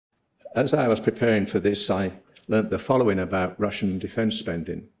As I was preparing for this, I learnt the following about Russian defence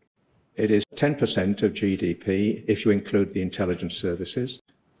spending. It is 10% of GDP if you include the intelligence services.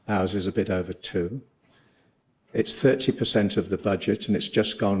 Ours is a bit over 2%. It's 30% of the budget, and it's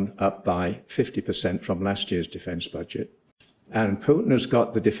just gone up by 50% from last year's defence budget. And Putin has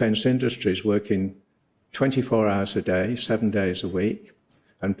got the defence industries working 24 hours a day, 7 days a week,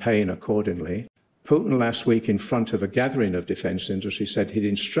 and paying accordingly. Putin last week, in front of a gathering of defence industry, said he'd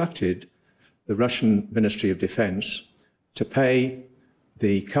instructed the Russian Ministry of Defence to pay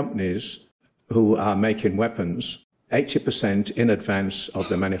the companies who are making weapons 80% in advance of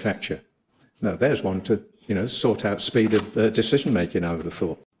the manufacture. Now, there's one to, sort out speed of decision-making, I would have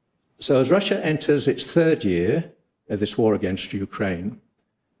thought. So as Russia enters its third year of this war against Ukraine,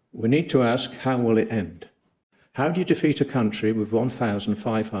 we need to ask, how will it end? How do you defeat a country with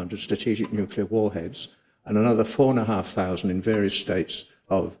 1,500 strategic nuclear warheads and another 4,500 in various states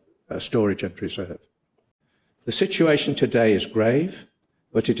of storage and reserve? The situation today is grave,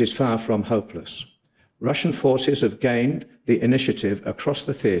 but it is far from hopeless. Russian forces have gained the initiative across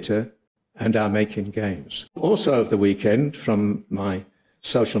the theatre and are making gains. Also over the weekend, from my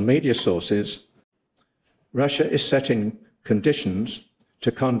social media sources, Russia is setting conditions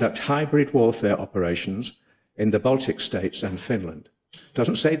to conduct hybrid warfare operations in the Baltic states and Finland. It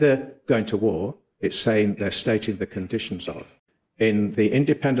doesn't say they're going to war, it's saying they're stating the conditions of. In the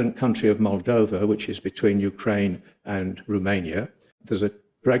independent country of Moldova, which is between Ukraine and Romania, there's a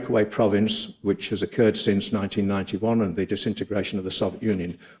breakaway province which has occurred since 1991 and the disintegration of the Soviet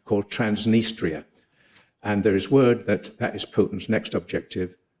Union, called Transnistria. And there is word that that is Putin's next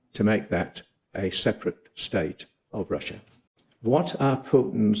objective, to make that a separate state of Russia. What are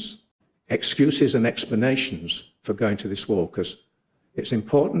Putin's excuses and explanations for going to this war? Because it's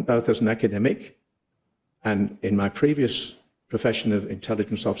important, both as an academic and in my previous profession of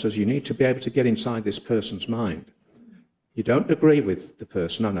intelligence officers, you need to be able to get inside this person's mind. You don't agree with the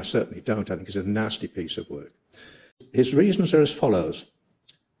person, and I certainly don't. I think it's a nasty piece of work. His reasons are as follows.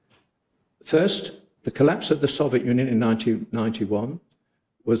 First, the collapse of the Soviet Union in 1991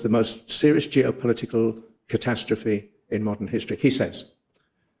 was the most serious geopolitical catastrophe in modern history, he says.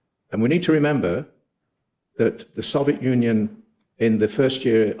 And we need to remember that the Soviet Union, in the first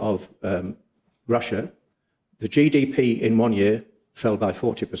year of Russia, the GDP in 1 year fell by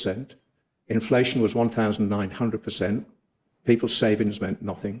 40%. Inflation was 1,900%. People's savings meant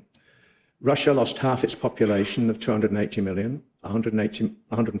nothing. Russia lost half its population of 280 million,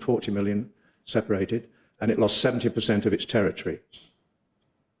 140 million separated, and it lost 70% of its territory,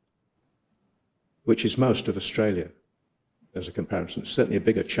 which is most of Australia, as a comparison. It's certainly a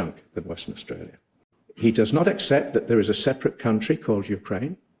bigger chunk than Western Australia. He does not accept that there is a separate country called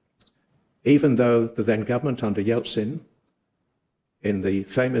Ukraine, even though the then government under Yeltsin, in the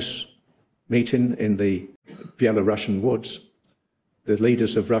famous meeting in the Belarusian woods, the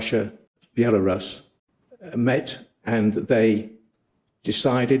leaders of Russia, Belarus, met, and they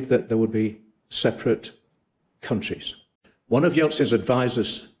decided that there would be separate countries. One of Yeltsin's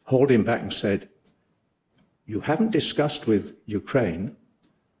advisors hauled him back and said, "You haven't discussed with Ukraine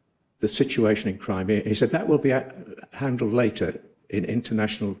the situation in Crimea." He said that will be handled later in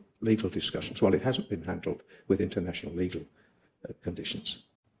international legal discussions. Well, it hasn't been handled with international legal conditions.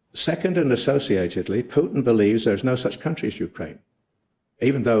 Second, and associatedly, Putin believes there is no such country as Ukraine,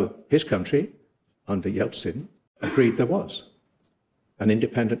 even though his country, under Yeltsin, agreed there was an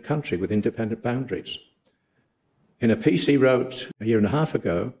independent country with independent boundaries. In a piece he wrote a year and a half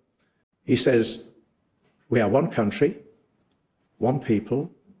ago, he says, "We are one country, one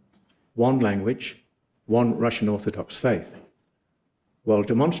people, one language, one Russian Orthodox faith." Well,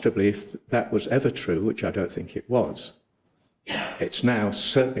 demonstrably, if that was ever true, which I don't think it was, it's now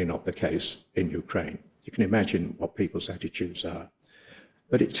certainly not the case in Ukraine. You can imagine what people's attitudes are.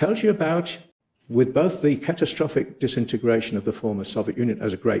 But it tells you about, with both the catastrophic disintegration of the former Soviet Union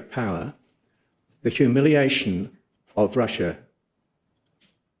as a great power, the humiliation of Russia,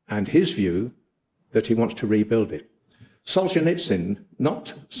 and his view that he wants to rebuild it. Solzhenitsyn,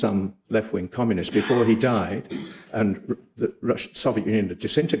 not some left-wing communist, before he died and the Soviet Union had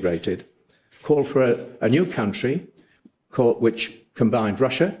disintegrated, called for a new country which combined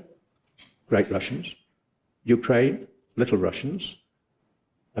Russia, Great Russians, Ukraine, Little Russians,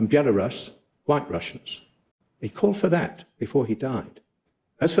 and Belarus, White Russians. He called for that before he died.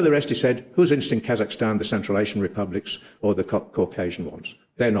 As for the rest, he said, who's interested in Kazakhstan, the Central Asian republics, or the Caucasian ones?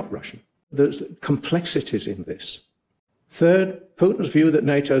 They're not Russian. There's complexities in this. Third, Putin's view that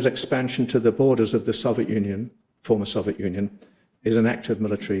NATO's expansion to the borders of the Soviet Union, former Soviet Union, is an act of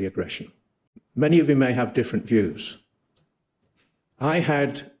military aggression. Many of you may have different views. I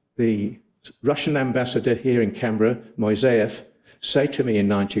had the Russian ambassador here in Canberra, Moiseev, say to me in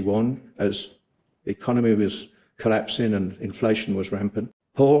 '91, as the economy was collapsing and inflation was rampant,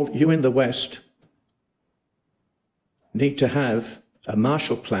 Paul, you in the West need to have a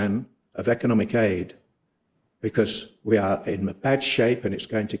Marshall Plan of economic aid because we are in bad shape and it's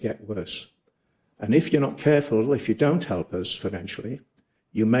going to get worse. And if you're not careful, if you don't help us financially,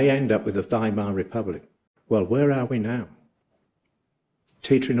 you may end up with a Weimar Republic. Well, where are we now?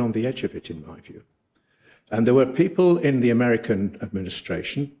 Teetering on the edge of it, in my view. And there were people in the American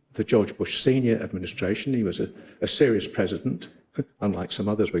administration, the George Bush Senior administration, he was a serious president, unlike some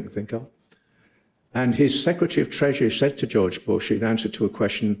others we can think of. And his Secretary of Treasury said to George Bush, in answer to a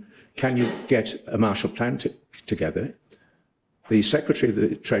question, can you get a Marshall Plan together? The Secretary of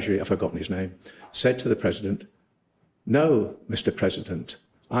the Treasury, I've forgotten his name, said to the President, no, Mr. President,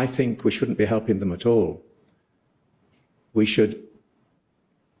 I think we shouldn't be helping them at all. We should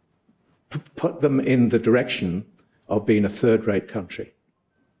put them in the direction of being a third-rate country,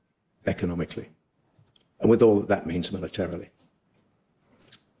 economically, and with all that that means militarily.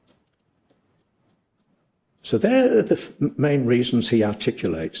 So there are the main reasons he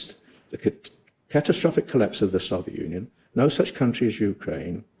articulates: the catastrophic collapse of the Soviet Union, no such country as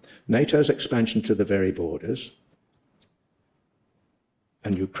Ukraine, NATO's expansion to the very borders,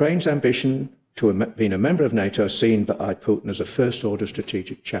 and Ukraine's ambition to being a member of NATO seen by Putin as a first-order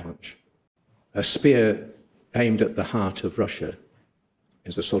strategic challenge. A spear aimed at the heart of Russia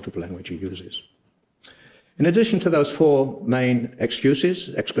is the sort of language he uses. In addition to those four main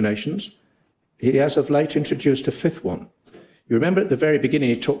explanations, he has of late introduced a fifth one. You remember at the very beginning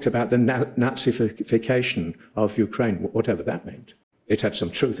he talked about the Nazification of Ukraine, whatever that meant. It had some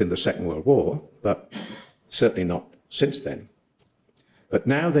truth in the Second World War, but certainly not since then. But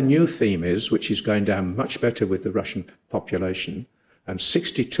now the new theme is, which is going down much better with the Russian population, and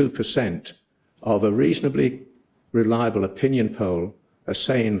 62% of a reasonably reliable opinion poll are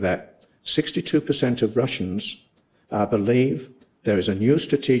saying that 62% of Russians believe there is a new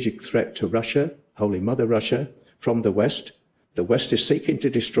strategic threat to Russia, Holy Mother Russia, from the West. The West is seeking to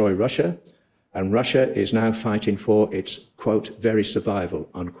destroy Russia, and Russia is now fighting for its, quote, very survival,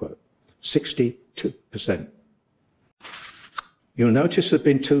 unquote. 62%. You'll notice there have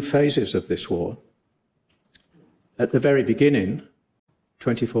been two phases of this war. At the very beginning,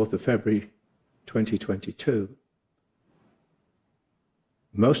 24th of February 2022,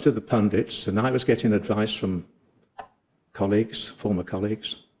 most of the pundits, and I was getting advice from colleagues, former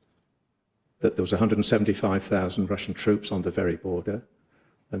colleagues, that there was 175,000 Russian troops on the very border.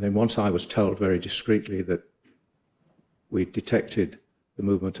 And then once I was told very discreetly that we detected the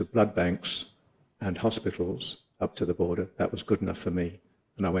movement of blood banks and hospitals up to the border, that was good enough for me.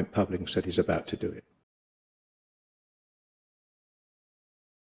 And I went public and said he's about to do it.